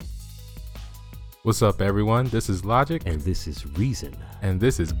What's up, everyone? This is Logic, And this is Reason. and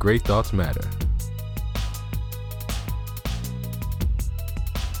this is Great Thoughts Matter.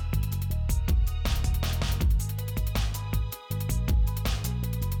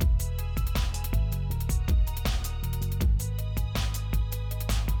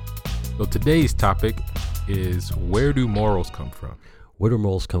 So today's topic is, where do morals come from? Where do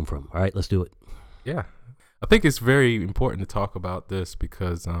morals come from? All right, let's do it. Yeah, I think it's very important to talk about this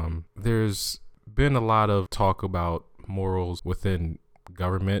because there's been a lot of talk about morals within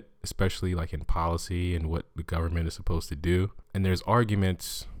government, especially like in policy and what the government is supposed to do. And there's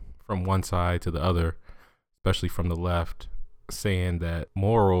arguments from one side to the other, especially from the left, saying that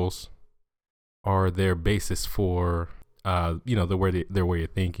morals are their basis for, their way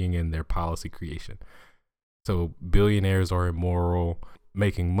of thinking and their policy creation. So billionaires are immoral,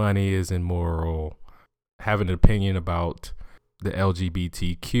 making money is immoral, having an opinion about the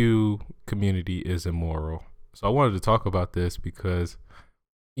LGBTQ community is immoral. So I wanted to talk about this because,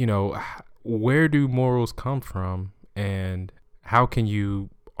 where do morals come from and how can you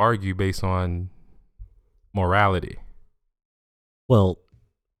argue based on morality? Well,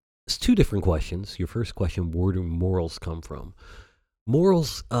 it's two different questions. Your first question, where do morals come from?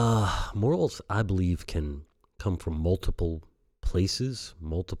 Morals, I believe, can come from multiple places,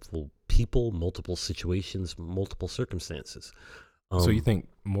 multiple people, multiple situations, multiple circumstances. So you think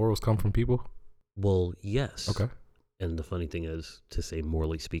morals come from people? Well, yes. Okay. And the funny thing is to say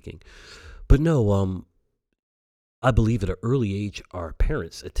morally speaking. But no, I believe at an early age, our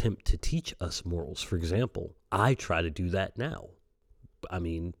parents attempt to teach us morals. For example, I try to do that now. I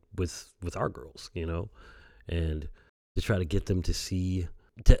mean, with our girls, and to try to get them to see,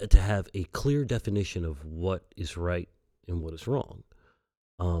 to have a clear definition of what is right and what is wrong.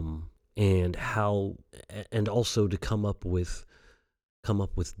 And how, and also to come up with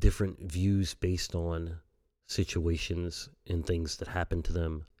different views based on situations and things that happen to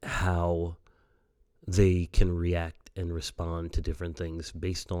them, how they can react and respond to different things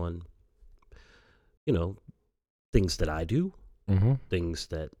based on, things that I do, things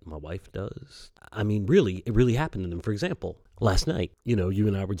that my wife does. I mean, really, it really happened to them. For example, last night, you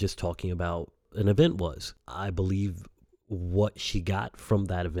and I were just talking about an event was. I believe what she got from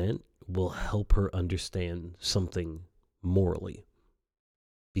that event will help her understand something morally.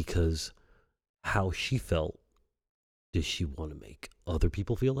 Because how she felt, does she want to make other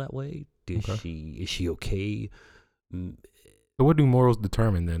people feel that way? Is she okay? So what do morals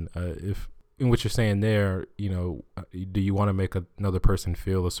determine then? If in what you're saying there, do you want to make another person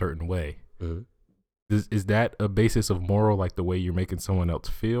feel a certain way? Mm-hmm. Is that a basis of moral, like the way you're making someone else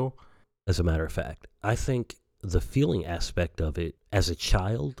feel? As a matter of fact, I think the feeling aspect of it as a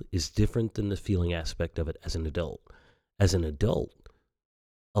child is different than the feeling aspect of it as an adult. As an adult,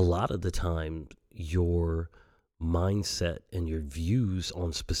 a lot of the time, your mindset and your views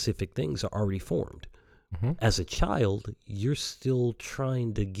on specific things are already formed. Mm-hmm. As a child, you're still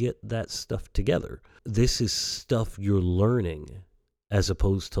trying to get that stuff together. This is stuff you're learning as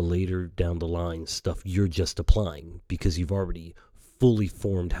opposed to later down the line stuff you're just applying because you've already fully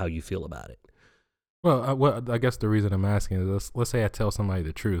formed how you feel about it. Well, I guess the reason I'm asking is, let's say I tell somebody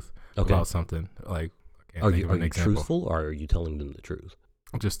the truth about something. Like, are you truthful, or are you telling them the truth?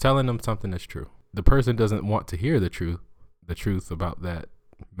 I'm just telling them something that's true. The person doesn't want to hear the truth about that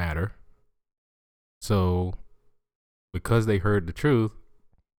matter. So, because they heard the truth,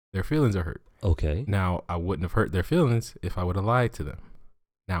 their feelings are hurt. Okay. Now, I wouldn't have hurt their feelings if I would have lied to them.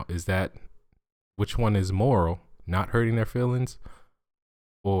 Now, which one is moral? Not hurting their feelings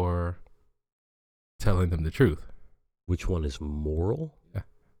or telling them the truth? Which one is moral? Yeah.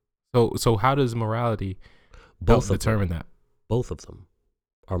 So how does morality help determine that? Both of them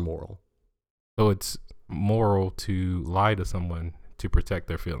are moral. So it's moral to lie to someone to protect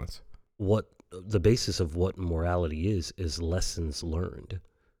their feelings. What the basis of what morality is lessons learned.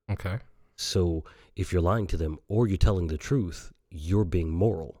 Okay. So if you're lying to them or you're telling the truth, you're being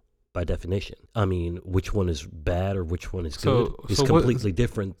moral by definition. I mean, which one is bad or which one is good is completely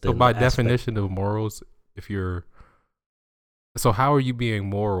different than so by definition of morals, so how are you being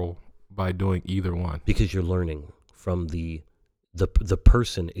moral by doing either one? Because you're learning from the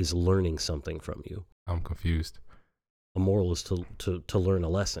person is learning something from you. I'm confused. A moral is to learn a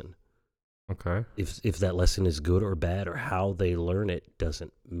lesson. Okay. If that lesson is good or bad or how they learn it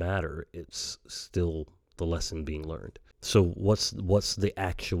doesn't matter. It's still the lesson being learned. So what's the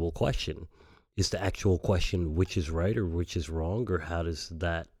actual question? Is the actual question which is right or which is wrong, or how does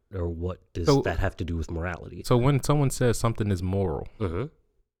that, or what does that have to do with morality? So when someone says something is moral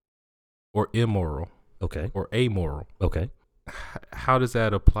or immoral, okay, or amoral, okay, how does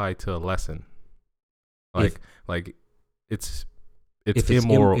that apply to a lesson? Like it's If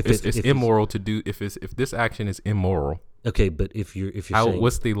immoral. if It's immoral to do if this action is immoral. okay, but if you're saying,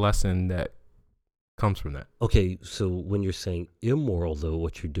 What's the lesson that comes from that? okay, so when you're saying immoral, though,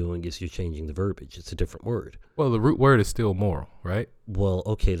 what you're doing is you're changing the verbiage. It's a different word. Well, the root word is still moral, right? Well,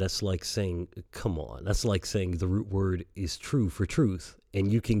 okay, that's like saying, come on, that's like saying the root word is true for truth,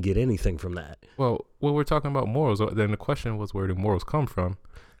 and you can get anything from that. Well, we're talking about morals. Then the question was, where do morals come from?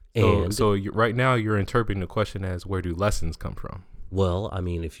 And Right now you're interpreting the question as, where do lessons come from? well, I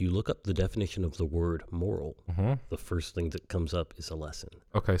mean, if you look up the definition of the word moral, Mm-hmm. the first thing that comes up is a lesson.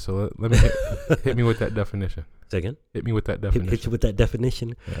 Okay, so let me hit me with that definition. Say again? Hit me with that Hit definition. you with that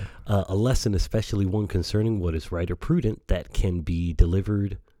definition. Yeah. A lesson, especially one concerning what is right or prudent, that can be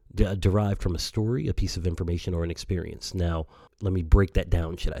derived from a story, a piece of information, or an experience. Now, let me break that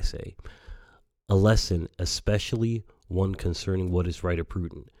down, should I say. A lesson, especially one concerning what is right or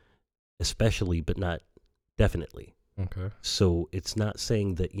prudent. Especially, but not definitely. Okay. So it's not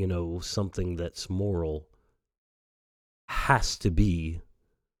saying that, something that's moral has to be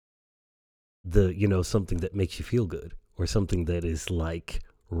something that makes you feel good, or something that is like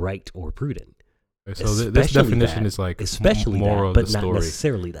right or prudent. So this definition is like especially moral that, of but the not story.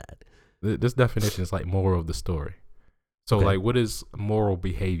 necessarily that. This definition is like moral of the story. So Okay. like, what is moral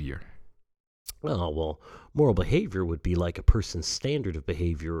behavior? Oh, well, moral behavior would be like a person's standard of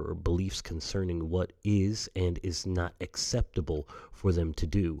behavior or beliefs concerning what is and is not acceptable for them to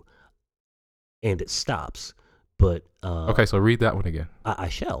do. And it stops. But Okay, so read that one again. I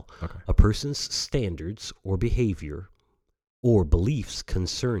shall. Okay. A person's standards or behavior or beliefs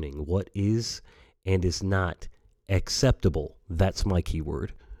concerning what is and is not acceptable. That's my key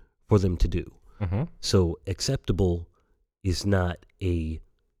word for them to do. Mm-hmm. So acceptable is not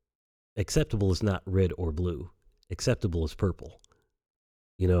red or blue. Acceptable is purple.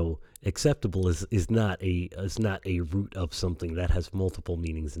 Acceptable is not a root of something that has multiple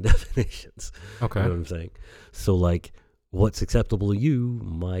meanings and definitions. Okay. You know what I'm saying? So like, what's acceptable to you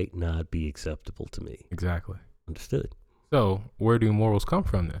might not be acceptable to me. Exactly. Understood. So where do morals come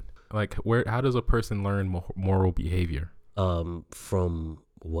from then? Like, how does a person learn moral behavior? From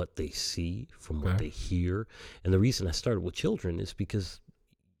what they see, from what Okay. they hear. And the reason I started with children is because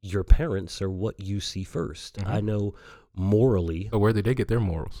your parents are what you see first. Mhm. I know morally, So where did they get their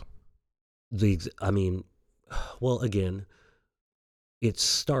morals? well, again, it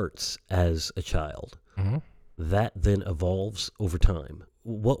starts as a child. Mm-hmm. That then evolves over time.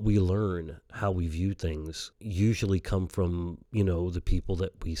 What we learn, how we view things, usually come from, the people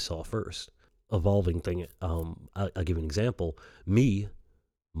that we saw first. Evolving thing. I'll give an example.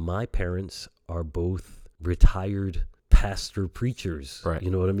 My parents are both retired pastor preachers. Right.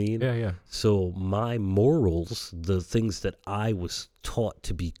 You know what I mean? Yeah, yeah. So my morals, the things that I was taught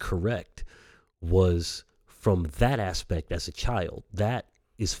to be correct, was from that aspect as a child. That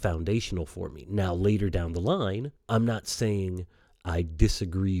is foundational for me. Now, later down the line, I'm not saying I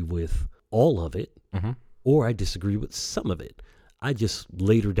disagree with all of it, Mm-hmm. or I disagree with some of it. I just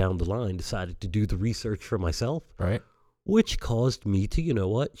later down the line decided to do the research for myself, Right. which caused me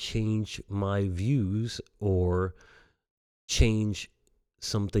to, change my views or change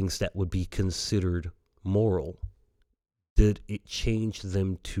some things that would be considered moral. Did it change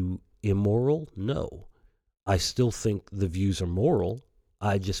them to immoral? No. I still think the views are moral.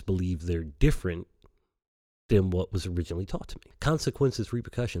 I just believe they're different than what was originally taught to me. Consequences,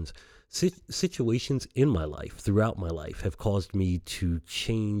 repercussions, situations in my life, throughout my life, have caused me to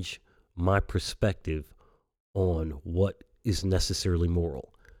change my perspective on what is necessarily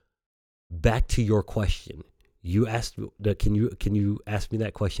moral. Back to your question. You asked, can you ask me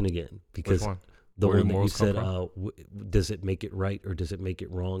that question again? Because Which one? the Where do one that you morals come said, from? does it make it right or does it make it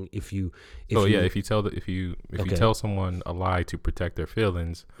wrong? If you tell someone a lie to protect their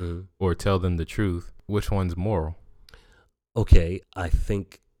feelings, Mhm. or tell them the truth, which one's moral? Okay, I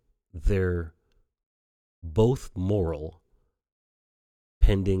think they're both moral,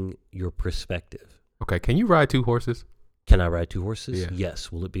 pending your perspective. Okay, can you ride two horses? Can I ride two horses? Yeah.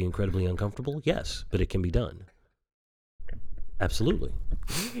 Yes. Will it be incredibly uncomfortable? Yes, but it can be done. Absolutely.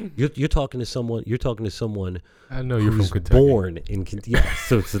 You're talking to someone. I know you're from who's Kentucky. born in Kentucky. Yeah.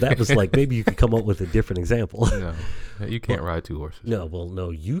 So that was like, maybe you could come up with a different example. No, you can't ride two horses. No.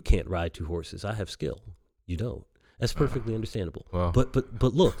 You can't ride two horses. I have skill. You don't. That's perfectly understandable. Well.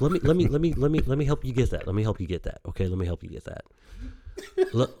 But look, let me help you get that. Let me help you get that. Okay, let me help you get that.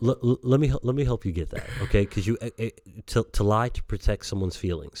 Let me help you get that. Okay, because to lie to protect someone's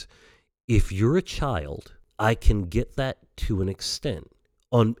feelings. If you're a child, I can get that to an extent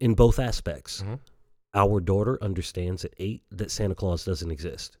in both aspects. Mm-hmm. Our daughter understands at 8 that Santa Claus doesn't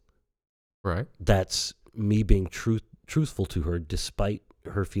exist. Right. That's me being truthful to her despite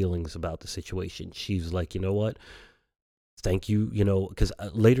her feelings about the situation. She's like, you know what? Thank you, because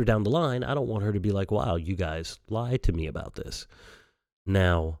later down the line, I don't want her to be like, wow, you guys lied to me about this.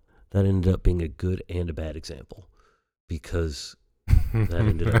 Now, that ended up being a good and a bad example, because that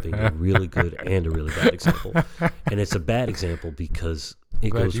ended up being a really good and a really bad example. And it's a bad example because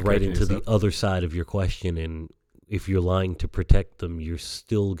it goes right into the other side of your question. And if you're lying to protect them, you're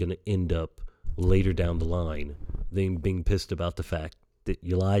still going to end up later down the line them being pissed about the fact that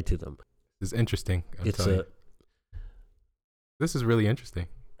you lied to them. It's interesting. This is really interesting.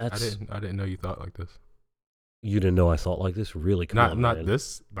 I didn't know you thought like this. You didn't know I thought like this? Really? Not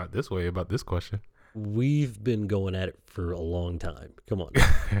this way about this question. We've been going at it for a long time. Come on.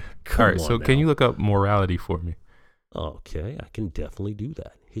 All right, so can you look up morality for me? Okay, I can definitely do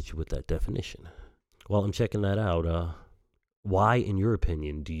that. Hit you with that definition. While I'm checking that out, why, in your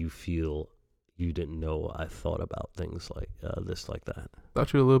opinion, do you feel you didn't know I thought about things like this, like that?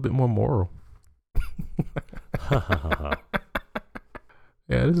 Thought you were a little bit more moral.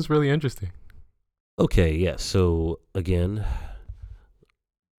 Yeah, this is really interesting. Okay, yeah. So again,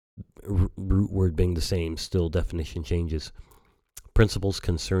 root word being the same, still definition changes. Principles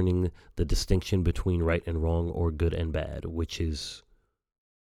concerning the distinction between right and wrong or good and bad, which is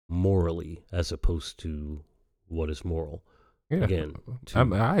morally as opposed to what is moral. Yeah. Again,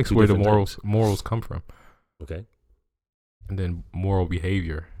 I asked where the morals come from. Okay. And then moral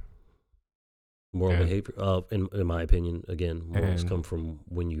behavior. Moral behavior. In my opinion, again, morals come from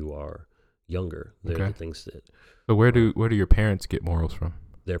when you are younger. They're the things that. So where do your parents get morals from?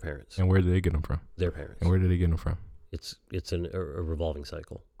 Their parents. And where do they get them from? Their parents. And where do they get them from? It's a revolving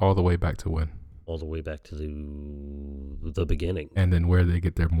cycle. All the way back to when? All the way back to the beginning. And then where do they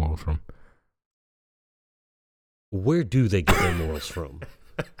get their morals from? Where do they get their morals from?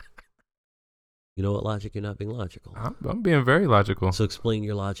 You know what, Logic? You're not being logical. I'm being very logical. So explain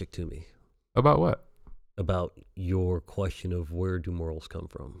your logic to me. About what? About your question of where do morals come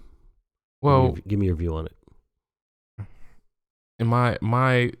from? Well, give me your view on it. In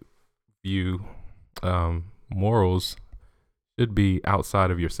my view, morals should be outside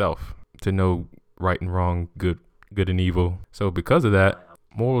of yourself to know right and wrong, good and evil. So because of that,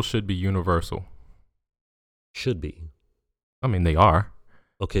 morals should be universal. Should be. I mean, they are.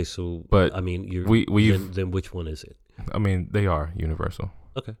 Okay, so but I mean, then which one is it? I mean, they are universal.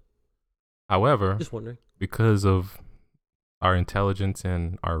 Okay. However, just wondering, because of our intelligence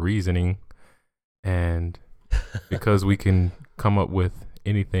and our reasoning, and because we can come up with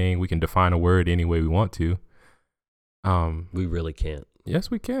anything, we can define a word any way we want to. We really can't.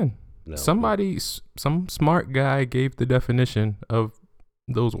 Yes, we can. No, some smart guy gave the definition of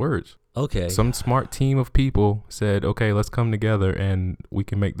those words. Okay. Some smart team of people said, okay, let's come together and we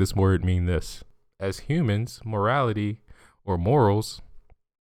can make this word mean this. As humans, morality or morals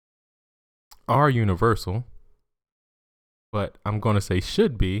are universal, but I'm going to say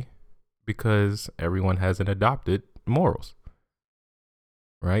should be because everyone hasn't adopted morals,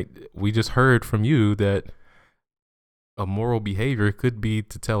 right? We just heard from you that a moral behavior could be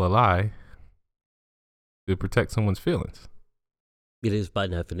to tell a lie to protect someone's feelings. It is by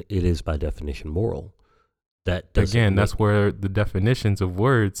definition moral. That's where the definitions of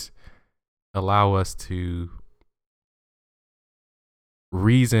words allow us to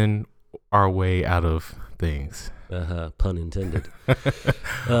reason our way out of things. Pun intended.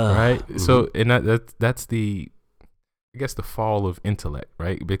 Right? Mm-hmm. So, and that's the, I guess, the fall of intellect,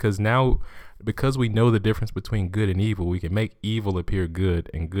 right? Because we know the difference between good and evil, we can make evil appear good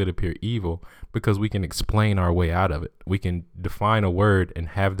and good appear evil because we can explain our way out of it. We can define a word and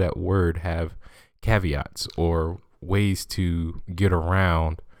have that word have caveats or ways to get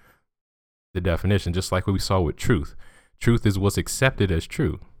around the definition, just like what we saw with truth. Truth is what's accepted as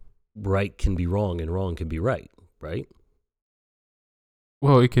true. Right can be wrong and wrong can be right, right?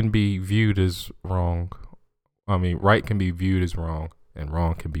 Well, it can be viewed as wrong. I mean, right can be viewed as wrong and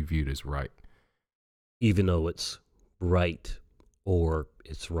wrong can be viewed as right. Even though it's right or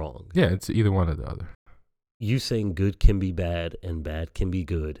it's wrong. Yeah, it's either one or the other. You saying good can be bad and bad can be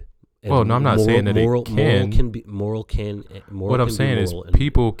good. And well, no, I'm not saying that it can. Moral can. What I'm saying is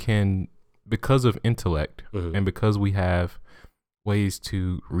people can, because of intellect and because we have ways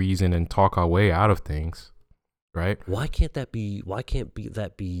to reason and talk our way out of things, right? Why can't that be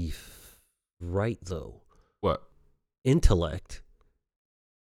right though? What? Intellect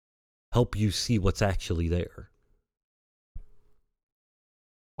help you see what's actually there.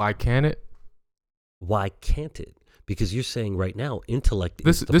 Why can't it? Why can't it? Because you're saying right now intellect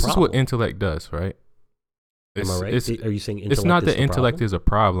this is the problem. This is what intellect does, right? Am I right? Are you saying intellect it's not is that the intellect problem? is a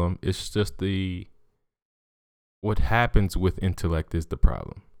problem, it's just the what happens with intellect is the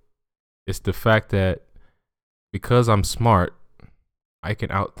problem. It's the fact that because I'm smart, I can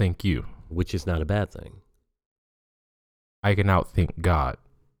outthink you. Which is not a bad thing. I can outthink God.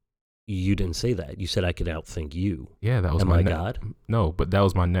 You didn't say that. You said I could outthink you. Yeah, that was Am my I God? No, but that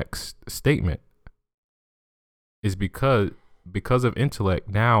was my next statement. Is because of intellect,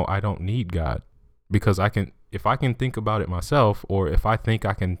 now I don't need God. Because if I can think about it myself, or if I think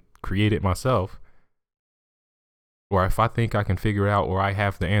I can create it myself, or if I think I can figure it out, or I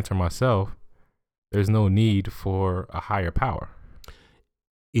have the answer myself, there's no need for a higher power.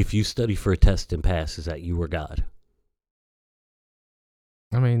 If you study for a test and pass, is that you or God?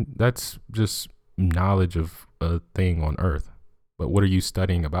 I mean, that's just knowledge of a thing on Earth. But what are you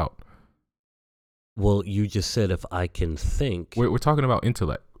studying about? Well, you just said if I can think. We're talking about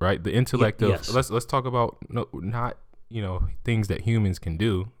intellect, right? The intellect of yes. let's talk about not things that humans can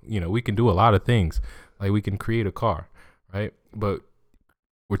do. We can do a lot of things, like we can create a car, right? But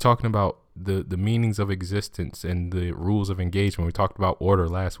we're talking about the meanings of existence and the rules of engagement. We talked about order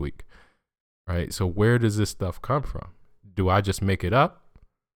last week, right? So where does this stuff come from? Do I just make it up,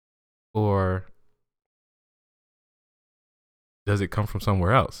 or does it come from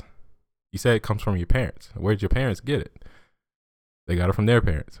somewhere else? You said it comes from your parents. Where did your parents get it? They got it from their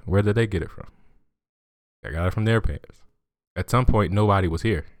parents. Where did they get it from? They got it from their parents. At some point, nobody was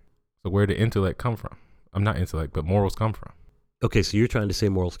here. So where did intellect come from? I'm not intellect, but morals come from. Okay, so you're trying to say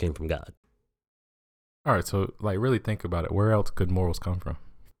morals came from God. All right, so like really think about it. Where else could morals come from?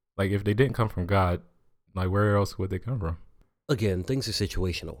 Like if they didn't come from God, like where else would they come from? Again, things are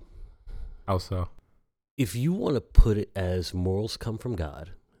situational. How so? If you want to put it as morals come from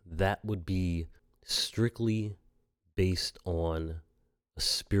God, that would be strictly based on a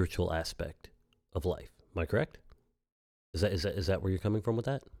spiritual aspect of life. Am I correct? Is that where you're coming from with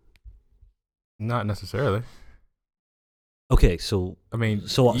that? Not necessarily. Okay, so I mean,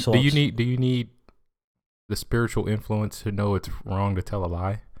 do you need the spiritual influence to know it's wrong to tell a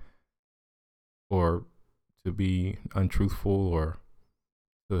lie, or to be untruthful, or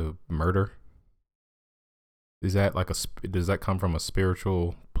to murder? Is that does that come from a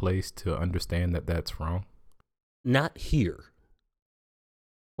spiritual place to understand that that's wrong? Not here.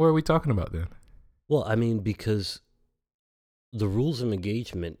 What are we talking about then? Well, I mean, because the rules of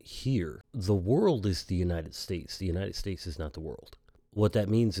engagement here, the world is the United States. The United States is not the world. What that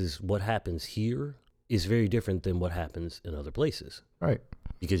means is what happens here is very different than what happens in other places. Right.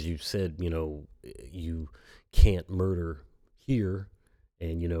 Because you said, you can't murder here,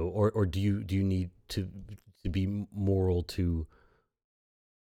 and or do you need to be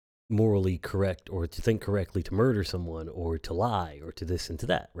morally correct, or to think correctly to murder someone, or to lie, or to this and to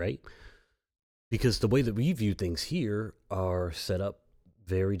that, right? Because the way that we view things here are set up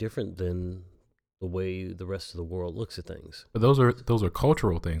very different than the way the rest of the world looks at things. But those are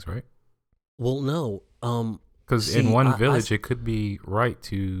cultural things, right? Well, no. Because in one village, it could be right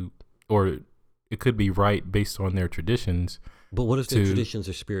or it could be right based on their traditions. But what if their traditions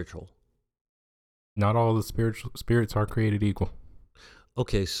are spiritual? Not all the spirits are created equal.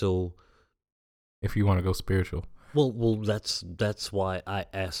 Okay, so if you want to go spiritual. Well, that's why I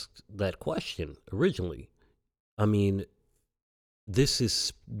asked that question originally. I mean, this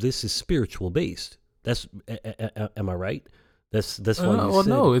is spiritual based. That's am I right? That's why you well, said.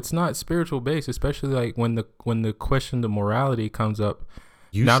 No, it's not spiritual based, especially like when the question of morality comes up.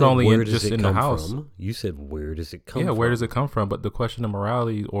 You not said, only where in does just it in come the house. From? You said, where does it come from? Yeah, where does it come from? But the question of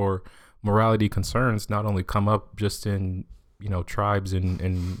morality or morality concerns not only come up just in tribes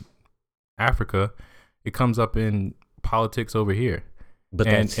in Africa, it comes up in politics over here. But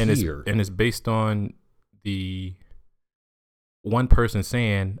that's here. It's based on the one person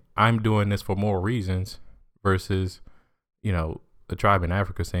saying I'm doing this for moral reasons versus the tribe in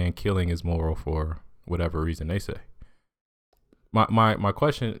Africa saying killing is moral for whatever reason they say. My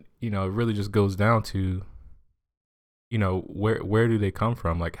question, it really just goes down to, where do they come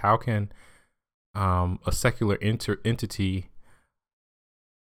from? Like, how can a secular entity,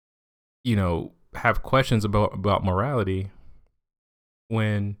 have questions about morality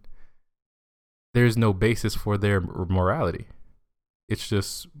when there's no basis for their morality? It's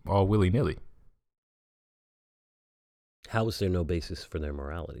just all willy-nilly. How is there no basis for their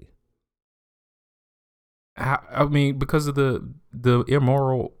morality? I mean, because of the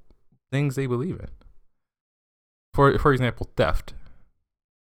immoral things they believe in. For example, theft.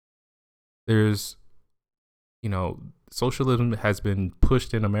 There's, socialism has been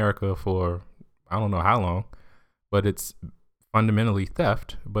pushed in America for I don't know how long, but it's fundamentally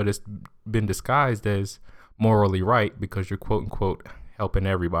theft, but it's been disguised as morally right because you're quote unquote helping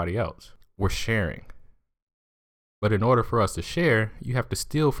everybody else. We're sharing. But in order for us to share, you have to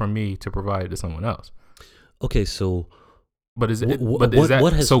steal from me to provide it to someone else. Okay, so But is it? what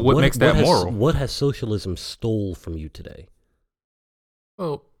Makes that moral? What has socialism stole from you today?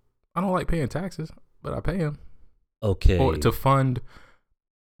 Well, I don't like paying taxes, but I pay them. Okay, Or to fund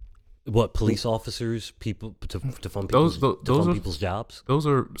what police officers, people to fund those people's jobs those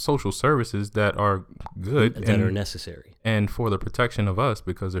are social services that are good that are necessary, and for the protection of us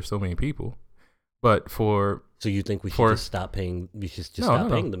because there's so many people. But so you think we should just stop paying? We should just stop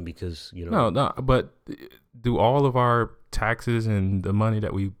paying them because no. But do all of our taxes and the money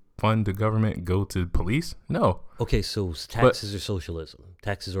that we fund the government go to police? No. Okay, so taxes are socialism.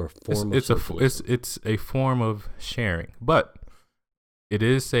 Taxes are a form of socialism. It's a form of sharing, but it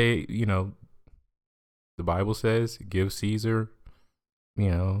is the Bible says, give Caesar,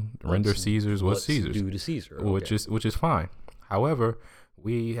 render Caesar's what's Caesar's, due to Caesar, okay. which is fine. However,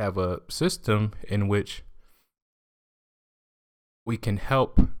 we have a system in which we can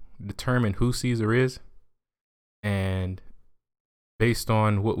help determine who Caesar is, and based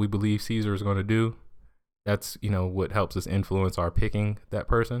on what we believe Caesar is going to do, that's what helps us influence our picking that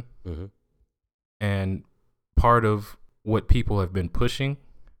person. Mm-hmm. And part of what people have been pushing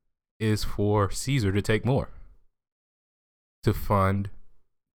is for Caesar to take more, to fund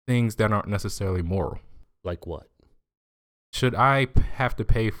things that aren't necessarily moral. Like what? Should I have to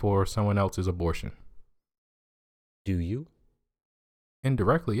pay for someone else's abortion? Do you?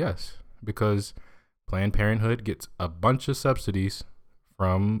 Indirectly, yes, because Planned Parenthood gets a bunch of subsidies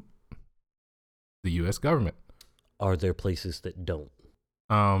from the U.S. government. Are there places that don't?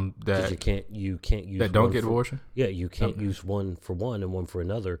 That you can't use that don't get abortion. Yeah, you can't use one for one and one for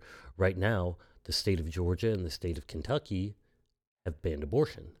another. Right now, the state of Georgia and the state of Kentucky have banned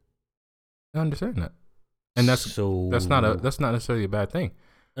abortion. I understand that, and that's not necessarily a bad thing.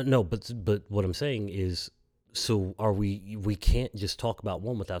 No, but what I'm saying is, so are we can't just talk about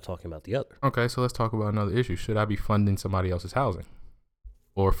one without talking about the other. Okay, so let's talk about another issue. Should I be funding somebody else's housing,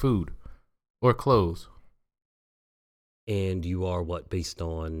 or food, or clothes? And you are what, based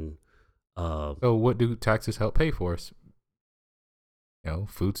on? So what do taxes help pay for us?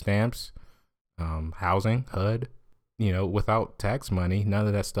 Food stamps, housing, HUD. Without tax money, none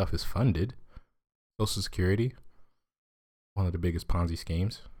of that stuff is funded. Social Security, one of the biggest Ponzi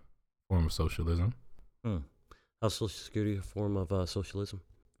schemes, form of socialism. How's Social Security a form of socialism?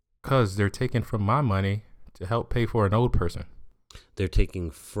 Because they're taking from my money to help pay for an old person. They're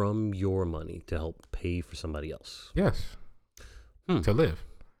taking from your money to help pay for somebody else. Yes. To live.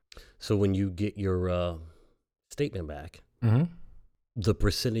 So when you get your statement back, mm-hmm. the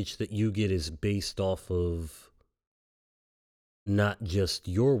percentage that you get is based off of not just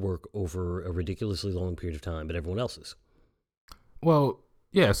your work over a ridiculously long period of time, but everyone else's. Well,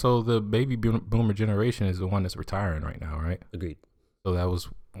 yeah, so the baby boomer generation is the one that's retiring right now, right? Agreed. So that was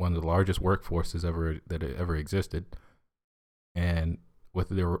one of the largest workforces that ever existed. And with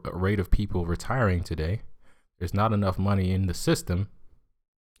the rate of people retiring today, there's not enough money in the system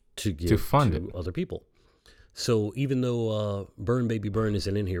to fund it other people. So even though Burn Baby Burn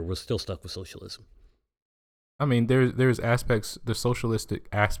isn't in here, we're still stuck with socialism. I mean, there's aspects, the socialistic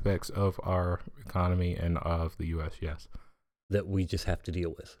aspects of our economy and of the U.S., yes. That we just have to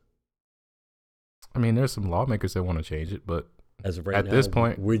deal with. I mean, there's some lawmakers that want to change it, but as of right at now, this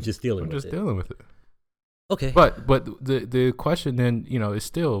point, we're just dealing with it. We're just dealing with it. Okay. But the question then, is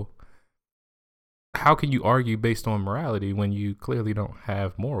still, how can you argue based on morality when you clearly don't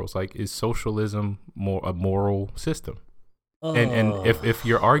have morals? Like, is socialism a moral system? And if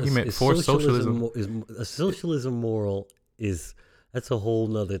your argument for socialism is socialism moral, that's a whole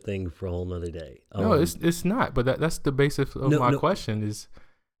nother thing for a whole nother day. No, it's not. But that's the basis of my question, is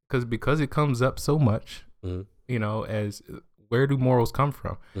because it comes up so much. Mm-hmm. As where do morals come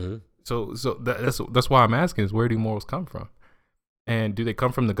from? Mm-hmm. So that's why I'm asking, is where do morals come from? And do they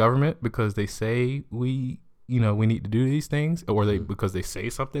come from the government because they say we need to do these things, or because they say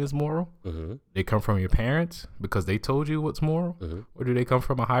something is moral? Mm-hmm. They come from your parents because they told you what's moral, mm-hmm. or do they come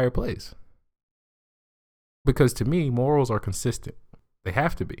from a higher place? Because to me, morals are consistent. They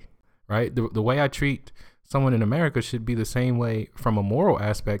have to be, right? The way I treat someone in America should be the same way, from a moral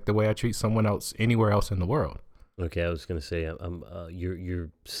aspect, the way I treat someone else anywhere else in the world. Okay, I was gonna say, you're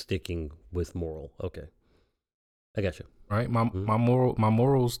sticking with moral. Okay, I got you. Right, my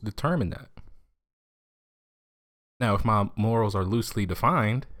morals determine that. Now, if my morals are loosely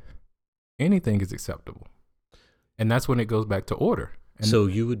defined, anything is acceptable, and that's when it goes back to order. And so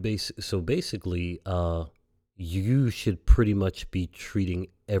you would basically, you should pretty much be treating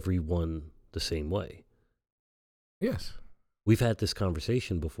everyone the same way. Yes, we've had this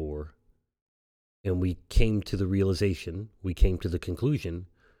conversation before. And we came to the realization, we came to the conclusion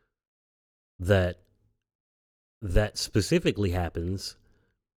that that specifically happens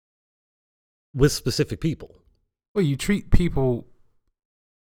with specific people. Well, you treat people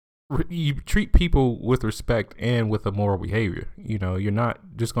with respect and with a moral behavior. You know, you're not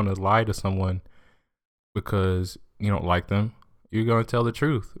just going to lie to someone because you don't like them. You're going to tell the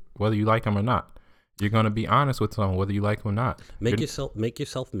truth, whether you like them or not. You're going to be honest with someone, whether you like them or not. Make yourself me.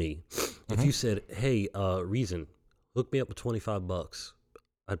 Mm-hmm. If you said, "Hey, Reason, hook me up with $25,"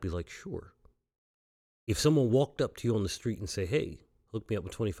 I'd be like, "Sure." If someone walked up to you on the street and say, "Hey, hook me up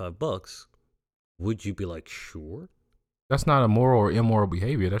with $25," would you be like, "Sure"? That's not a moral or immoral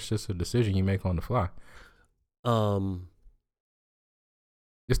behavior. That's just a decision you make on the fly.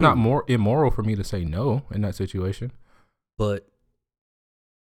 It's not more immoral for me to say no in that situation, but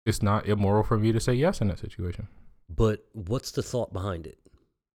it's not immoral for me to say yes in that situation. But what's the thought behind it?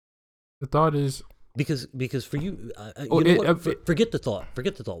 The thought is because for you, forget the thought.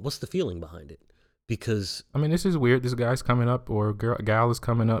 Forget the thought. What's the feeling behind it? Because I mean, this is weird. This guy's coming up, or gal is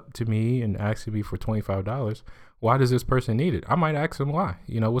coming up to me and asking me for $25. Why does this person need it? I might ask him why.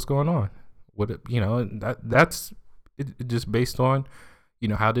 You know, what's going on? That's just based on, you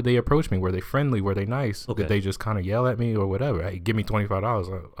know, how did they approach me? Were they friendly? Were they nice? Okay. Did they just kind of yell at me or whatever? Hey, give me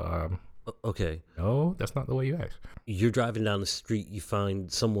 $25. Okay. No, that's not the way you ask. You're driving down the street. You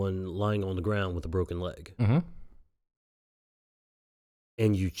find someone lying on the ground with a broken leg. Mm-hmm.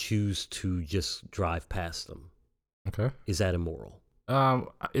 And you choose to just drive past them. Okay. Is that immoral?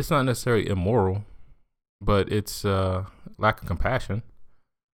 It's not necessarily immoral, but it's lack of compassion.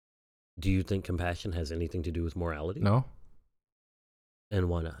 Do you think compassion has anything to do with morality? No. And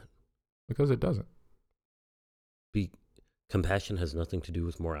why not? Because it doesn't. Compassion has nothing to do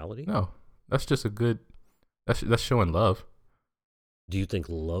with morality? No. That's just that's showing love. Do you think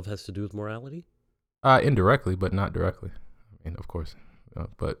love has to do with morality? Indirectly, but not directly. I mean, of course.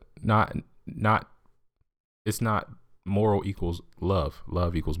 But not it's not moral equals love.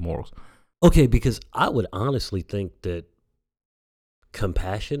 Love equals morals. Okay, because I would honestly think that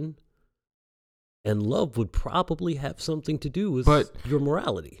compassion and love would probably have something to do with your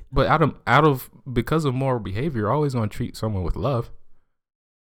morality. But because of moral behavior, you're always going to treat someone with love.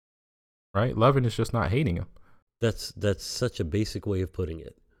 Right? Loving is just not hating them. That's such a basic way of putting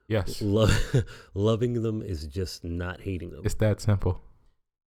it. Yes. Loving them is just not hating them. It's that simple.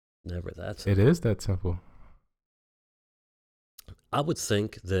 Never that simple. It is that simple. I would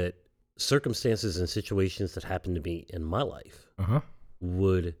think that circumstances and situations that happen to me in my life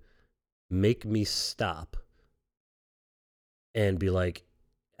would make me stop and be like,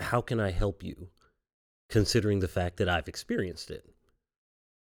 how can I help you? Considering the fact that I've experienced it.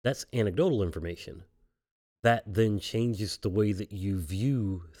 That's anecdotal information. That then changes the way that you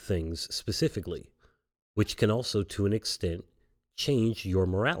view things specifically, which can also, to an extent, change your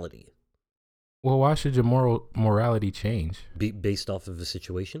morality. Well, why should your morality change? Based off of a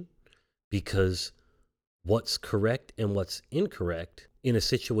situation? Because what's correct and what's incorrect in a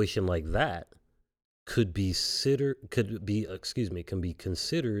situation like that can be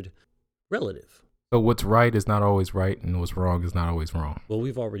considered relative. So what's right is not always right, and what's wrong is not always wrong. Well,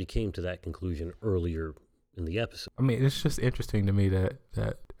 we've already came to that conclusion earlier in the episode. I mean, it's just interesting to me that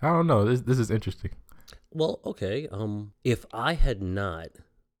I don't know. This is interesting. Well, okay. If I had not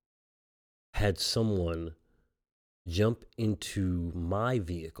had someone jump into my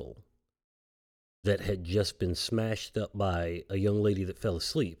vehicle that had just been smashed up by a young lady that fell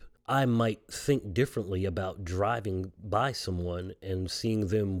asleep, I might think differently about driving by someone and seeing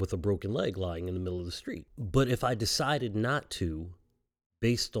them with a broken leg lying in the middle of the street. But if I decided not to,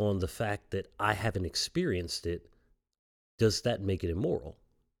 based on the fact that I haven't experienced it, does that make it immoral?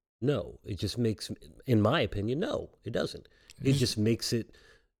 No. It just makes, in my opinion, no, it doesn't. It just makes it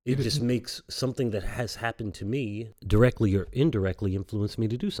just makes something that has happened to me directly or indirectly influence me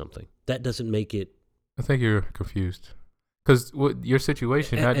to do something. That doesn't make it. I think you're confused. Because your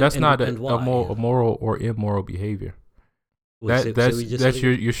situation, that's not a moral or immoral behavior.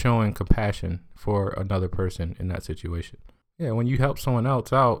 You're showing compassion for another person in that situation. Yeah, when you help someone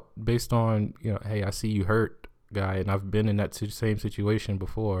else out based on, you know, hey, I see you hurt, guy, and I've been in that same situation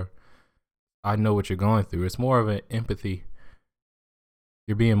before. I know what you're going through. It's more of an empathy.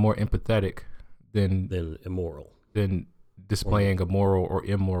 You're being more empathetic than immoral, than displaying a moral or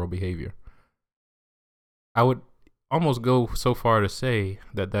immoral behavior. I would almost go so far to say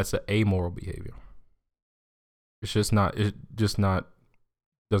that that's an amoral behavior. It's just not. It just not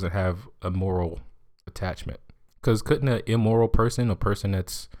doesn't have a moral attachment. Because couldn't an immoral person, a person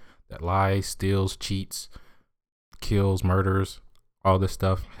that lies, steals, cheats, kills, murders, all this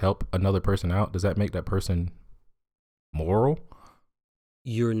stuff help another person out, does that make that person moral?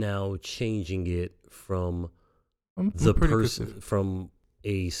 You're now changing it from I'm the pretty person, from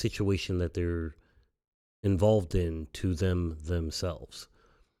a situation that they're involved in, to themselves.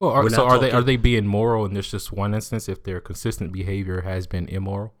 Well, We're so not are talking- they being moral in this just one instance if their consistent behavior has been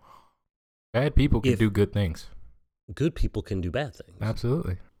immoral? Bad people can If- do good things. Good people can do bad things.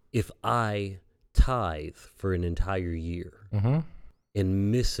 Absolutely. If I tithe for an entire year Mm-hmm.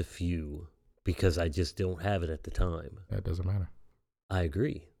 and miss a few because I just don't have it at the time, That doesn't matter. I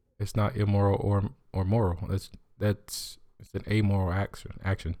agree. It's not immoral or moral. It's an amoral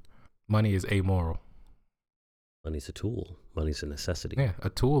action. Money is amoral. Money's a tool. Money's a necessity. Yeah, a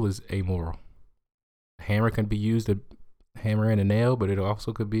tool is amoral. A hammer can be used to hammer in a nail, but it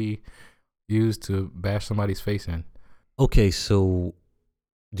also could be used to bash somebody's face in. Okay, so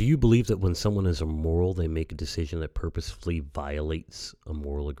do you believe that when someone is immoral, they make a decision that purposefully violates a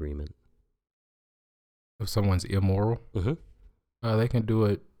moral agreement? If someone's immoral, Mm-hmm. they can do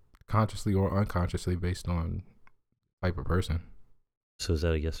it consciously or unconsciously based on type of person. So is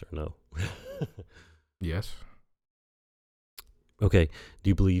that a yes or no? Yes. Okay. Do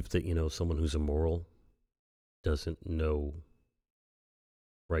you believe that, someone who's immoral doesn't know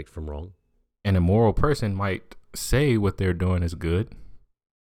right from wrong? An immoral person might say what they're doing is good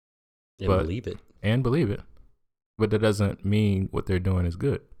And But- believe it and believe it, but that doesn't mean what they're doing is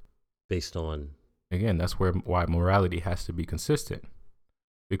good. based on... Again, that's why morality has to be consistent.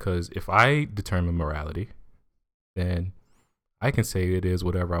 Because if I determine morality, then I can say it is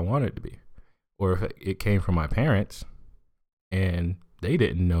whatever I want it to be. Or if it came from my parents and they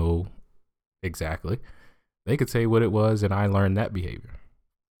didn't know exactly, they could say what it was and I learned that behavior.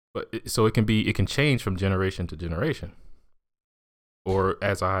 So it can change from generation to generation. Or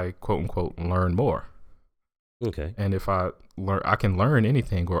as I quote unquote learn more. Okay. And if I can learn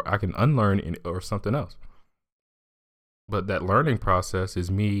anything or I can unlearn or something else. But that learning process is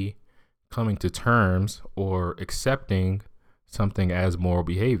me coming to terms or accepting something as moral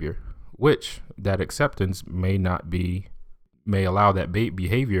behavior, which that acceptance may allow that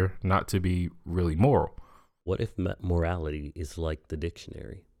behavior not to be really moral. What if morality is like the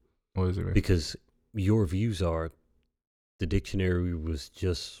dictionary? What does it mean? Because your views are the dictionary was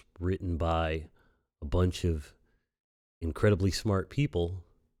just written by a bunch of incredibly smart people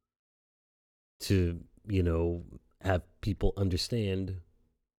to, have people understand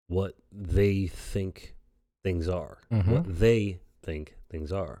what they think things are. Mhm. What they think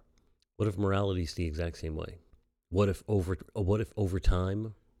things are. What if morality is the exact same way? What if over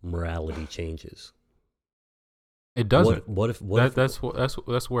time morality changes? It doesn't.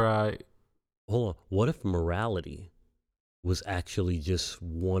 That's where I hold on. What if morality was actually just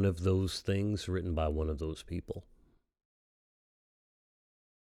one of those things written by one of those people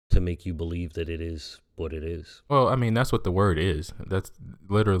to make you believe that it is what it is? Well, I mean, that's what the word is. That's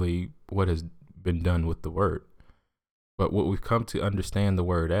literally what has been done with the word. But what we've come to understand the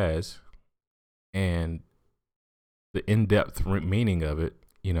word as, and the in-depth meaning of it,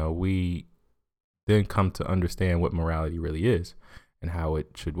 we then come to understand what morality really is and how it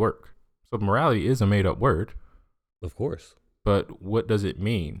should work. So morality is a made-up word. Of course. But what does it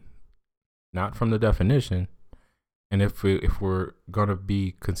mean? Not from the definition. And if we're going to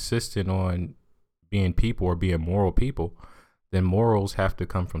be consistent on being people or being moral people, then morals have to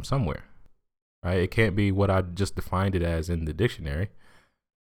come from somewhere, right? It can't be what I just defined it as in the dictionary.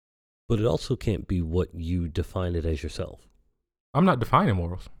 But it also can't be what you define it as yourself. I'm not defining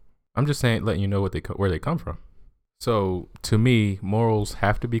morals. I'm just saying, letting you know where they come from. So to me, morals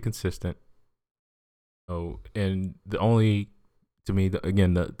have to be consistent. Oh, and the only thing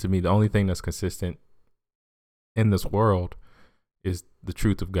that's consistent in this world is the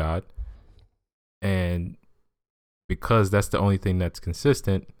truth of God. And because that's the only thing that's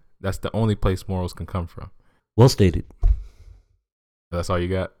consistent, that's the only place morals can come from. Well stated. That's all you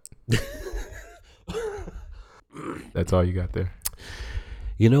got? That's all you got there?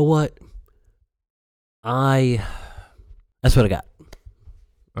 You know what? That's what I got.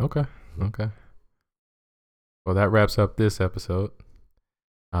 Okay. Well, that wraps up this episode.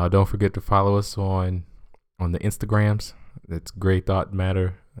 Don't forget to follow us on the Instagrams. It's Great Thought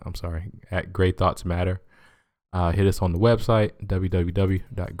Matter. I'm sorry, at Great Thoughts Matter. Hit us on the website,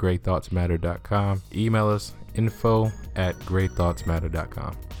 www.greatthoughtsmatter.com. Email us,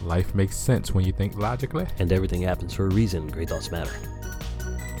 info@greatthoughtsmatter.com. Life makes sense when you think logically. And everything happens for a reason. Great thoughts matter.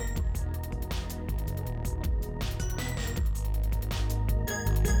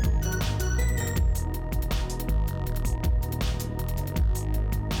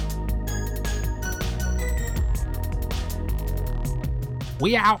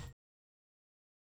 We out.